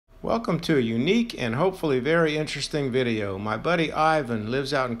Welcome to a unique and hopefully very interesting video. My buddy Ivan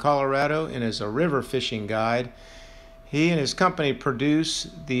lives out in Colorado and is a river fishing guide. He and his company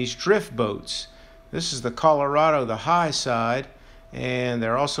produce these drift boats. This is the Colorado, the high side, and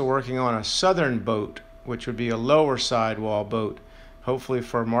they're also working on a southern boat, which would be a lower sidewall boat, hopefully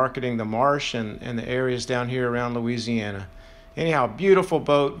for marketing the marsh and the areas down here around Louisiana. Anyhow, beautiful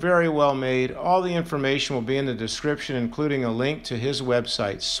boat, very well made. All the information will be in the description, including a link to his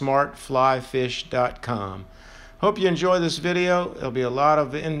website, smartflyfish.com. Hope you enjoy this video. There'll be a lot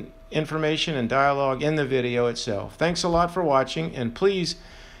of information and dialogue in the video itself. Thanks a lot for watching, and please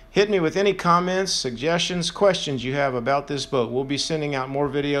hit me with any comments, suggestions, questions you have about this boat. We'll be sending out more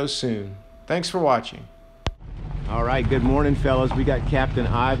videos soon. Thanks for watching. All right, good morning, fellas. We got Captain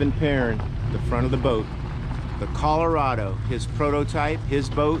Ivan Perrin, the front of the boat. The Colorado, his prototype, his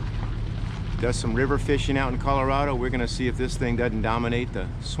boat. Does some river fishing out in Colorado. We're gonna see if this thing doesn't dominate the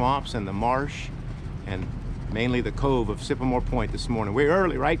swamps and the marsh and mainly the cove of Cypremort Point this morning. We're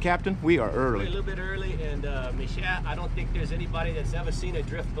early, right, Captain? We are early. We're a little bit early, and Michelle, I don't think there's anybody that's ever seen a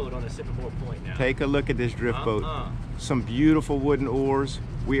drift boat on a Cypremort Point now. Take a look at this drift boat. Some beautiful wooden oars.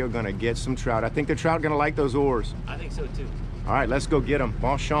 We are gonna get some trout. I think the trout gonna like those oars. I think so too. All right, let's go get them.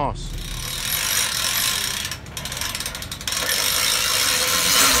 Bon chance.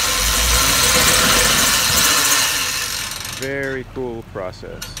 Very cool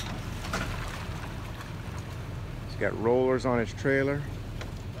process. He's got rollers on his trailer,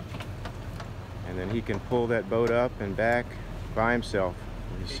 and then he can pull that boat up and back by himself.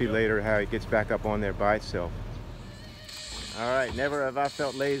 You'll see later how he gets back up on there by itself. All right, never have I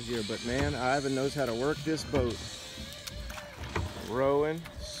felt lazier, but man, Ivan knows how to work this boat. Rowing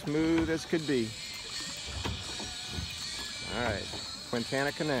smooth as could be. All right,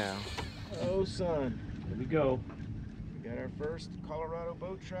 Quintana Canal. Oh, son, here we go. Got our first Colorado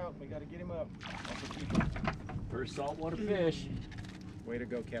boat trout. We got to get him up. First saltwater fish. Way to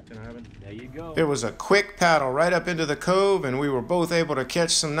go, Captain Ivan. There you go. It was a quick paddle right up into the cove, and we were both able to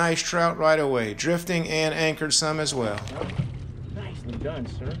catch some nice trout right away, drifting and anchored some as well. Nicely done,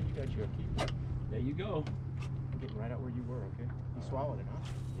 sir. Got your keeper. There you go. I'm getting right out where you were, okay? You swallowed it, huh?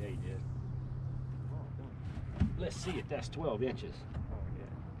 Yeah, you did. Oh, done. Let's see it. That's 12 inches. Oh,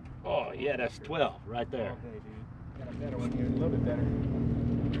 yeah. Oh, yeah, that's 12 right there. Okay, dude. Got a better one here, a little bit better.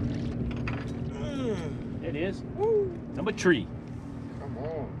 It is. Woo! Number 3. Come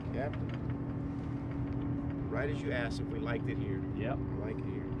on, Captain. Right as you asked if we liked it here. Yep. I like it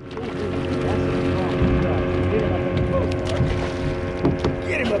here.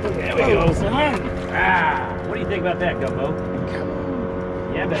 Get him up there. There we go, son. Ah, what do you think about that, Gumbo? Come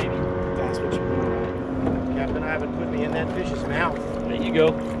on. Yeah, baby. That's what you're doing. Captain Ivan put me in that fish's mouth. There you go.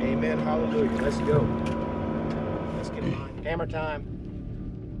 Amen, hallelujah. Let's go. Let's get him on. Hammer time.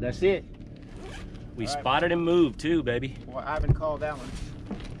 That's it. We spotted him move too, baby. Well, Ivan called that one.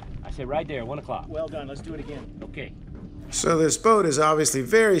 I said right there, 1 o'clock. Well done. Let's do it again. Okay. So this boat is obviously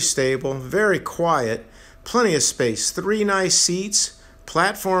very stable, very quiet, plenty of space, 3 nice seats,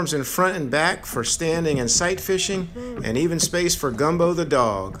 platforms in front and back for standing and sight fishing, and even space for Gumbo the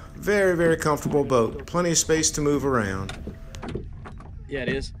dog. Very, very comfortable boat. Plenty of space to move around. Yeah, it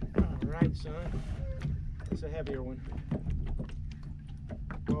is. All right, son. It's a heavier one.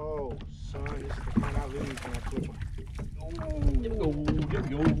 Oh, son, this is the kind I lose when I flip them. There we go. There we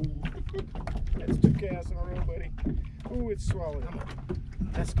go. That's 2 casts in a row, buddy. Ooh, it's swallowed. Come on.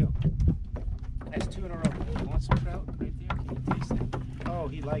 Let's go. That's 2 in a row. You want some trout right there? Can you taste that? Oh,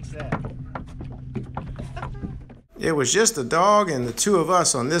 he likes that. It was just the dog and the 2 of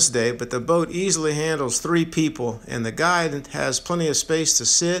us on this day, but the boat easily handles 3 people, and the guide has plenty of space to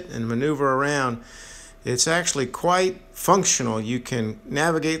sit and maneuver around. It's actually quite functional. You can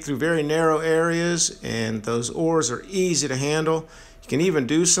navigate through very narrow areas, and those oars are easy to handle. You can even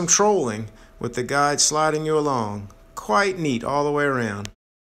do some trolling with the guide sliding you along. Quite neat all the way around.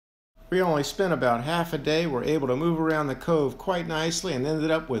 We only spent about half a day. We're able to move around the cove quite nicely and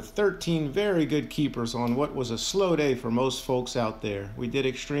ended up with 13 very good keepers on what was a slow day for most folks out there. We did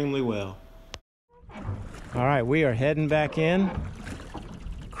extremely well. All right, we are heading back in.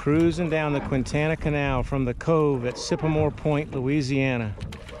 Cruising down the Quintana Canal from the Cove at Cypremort Point, Louisiana.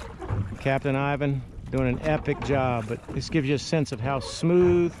 Captain Ivan doing an epic job, but this gives you a sense of how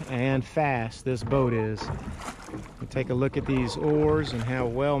smooth and fast this boat is. You take a look at these oars and how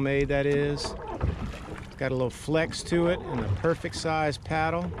well made that is. It's got a little flex to it and the perfect size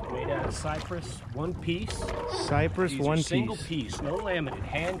paddle. Made out of cypress, 1 piece. Cypress, These 1 are piece. single piece, no laminate,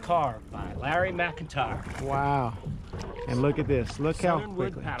 hand carved by Larry McIntyre. Wow. And look at this. Look how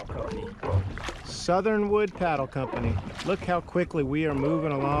Southernwood quickly. Paddle Company. Southernwood Paddle Company. Look how quickly we are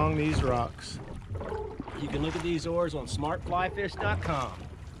moving along these rocks. You can look at these oars on smartflyfish.com.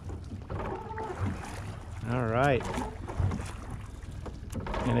 All right.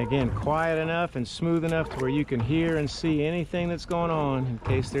 And again, quiet enough and smooth enough to where you can hear and see anything that's going on in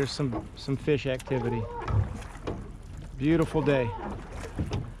case there's some fish activity. Beautiful day.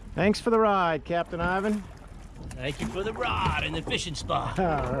 Thanks for the ride, Captain Ivan. Thank you for the rod and the fishing spot.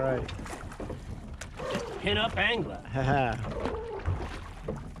 All right. Just a pin-up angler. Haha.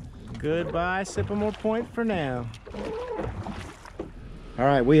 Goodbye, Cypremort Point for now. All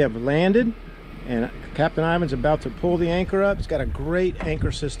right, we have landed, and Captain Ivan's about to pull the anchor up. It's got a great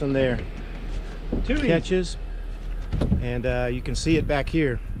anchor system there. Two catches, and you can see it back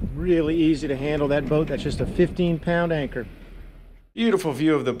here. Really easy to handle that boat. That's just a 15-pound anchor. Beautiful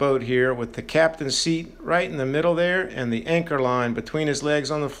view of the boat here with the captain's seat right in the middle there and the anchor line between his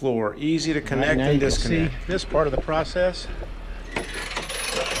legs on the floor. Easy to connect and disconnect. See this part of the process.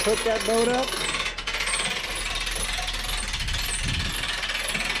 Put that boat up.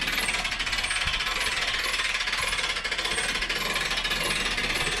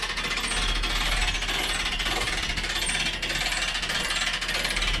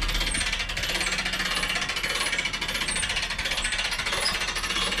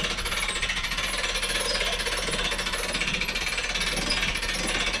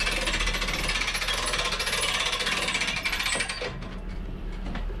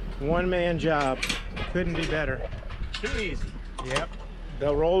 One-man job. Couldn't be better. Too easy. Yep.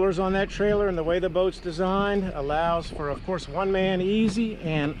 The rollers on that trailer and the way the boat's designed allows for, of course, one man easy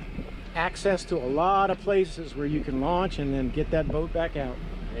and access to a lot of places where you can launch and then get that boat back out.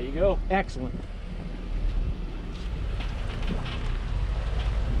 There you go. Excellent.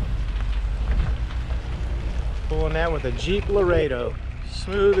 Pulling that with a Jeep Laredo.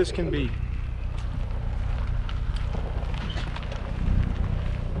 Smooth as can be.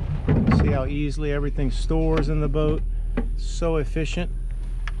 See how easily everything stores in the boat. So efficient.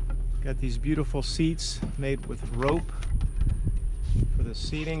 Got these beautiful seats made with rope for the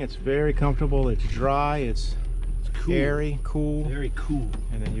seating. It's very comfortable. It's dry. It's cool. Airy, cool. Very cool.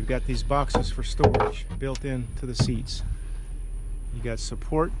 And then you've got these boxes for storage built into the seats. You got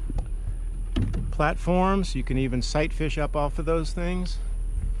support platforms. You can even sight fish up off of those things.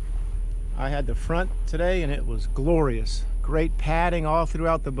 I had the front today and it was glorious. Great padding all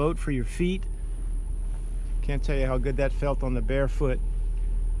throughout the boat for your feet. Can't tell you how good that felt on the bare foot.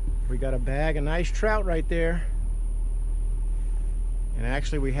 We got a bag of nice trout right there. And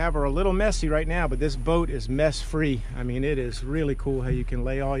actually we have her a little messy right now, but this boat is mess free. I mean, it is really cool how you can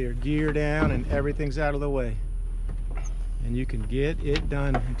lay all your gear down and everything's out of the way. And you can get it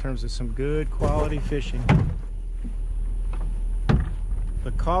done in terms of some good quality fishing.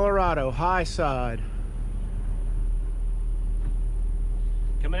 The Colorado high side.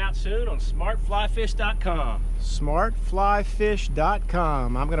 Coming out soon on smartflyfish.com.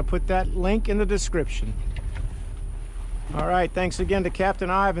 Smartflyfish.com. I'm going to put that link in the description. All right, thanks again to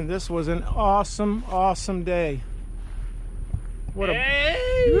Captain Ivan. This was an awesome, awesome day. What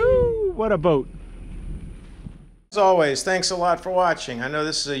a boat. As always, thanks a lot for watching. I know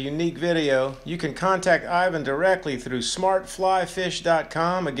this is a unique video. You can contact Ivan directly through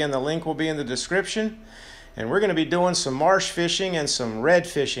smartflyfish.com. Again, the link will be in the description. And we're going to be doing some marsh fishing and some red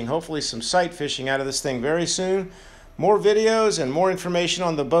fishing, hopefully some sight fishing out of this thing very soon. More videos and more information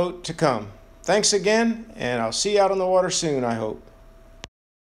on the boat to come. Thanks again, and I'll see you out on the water soon, I hope.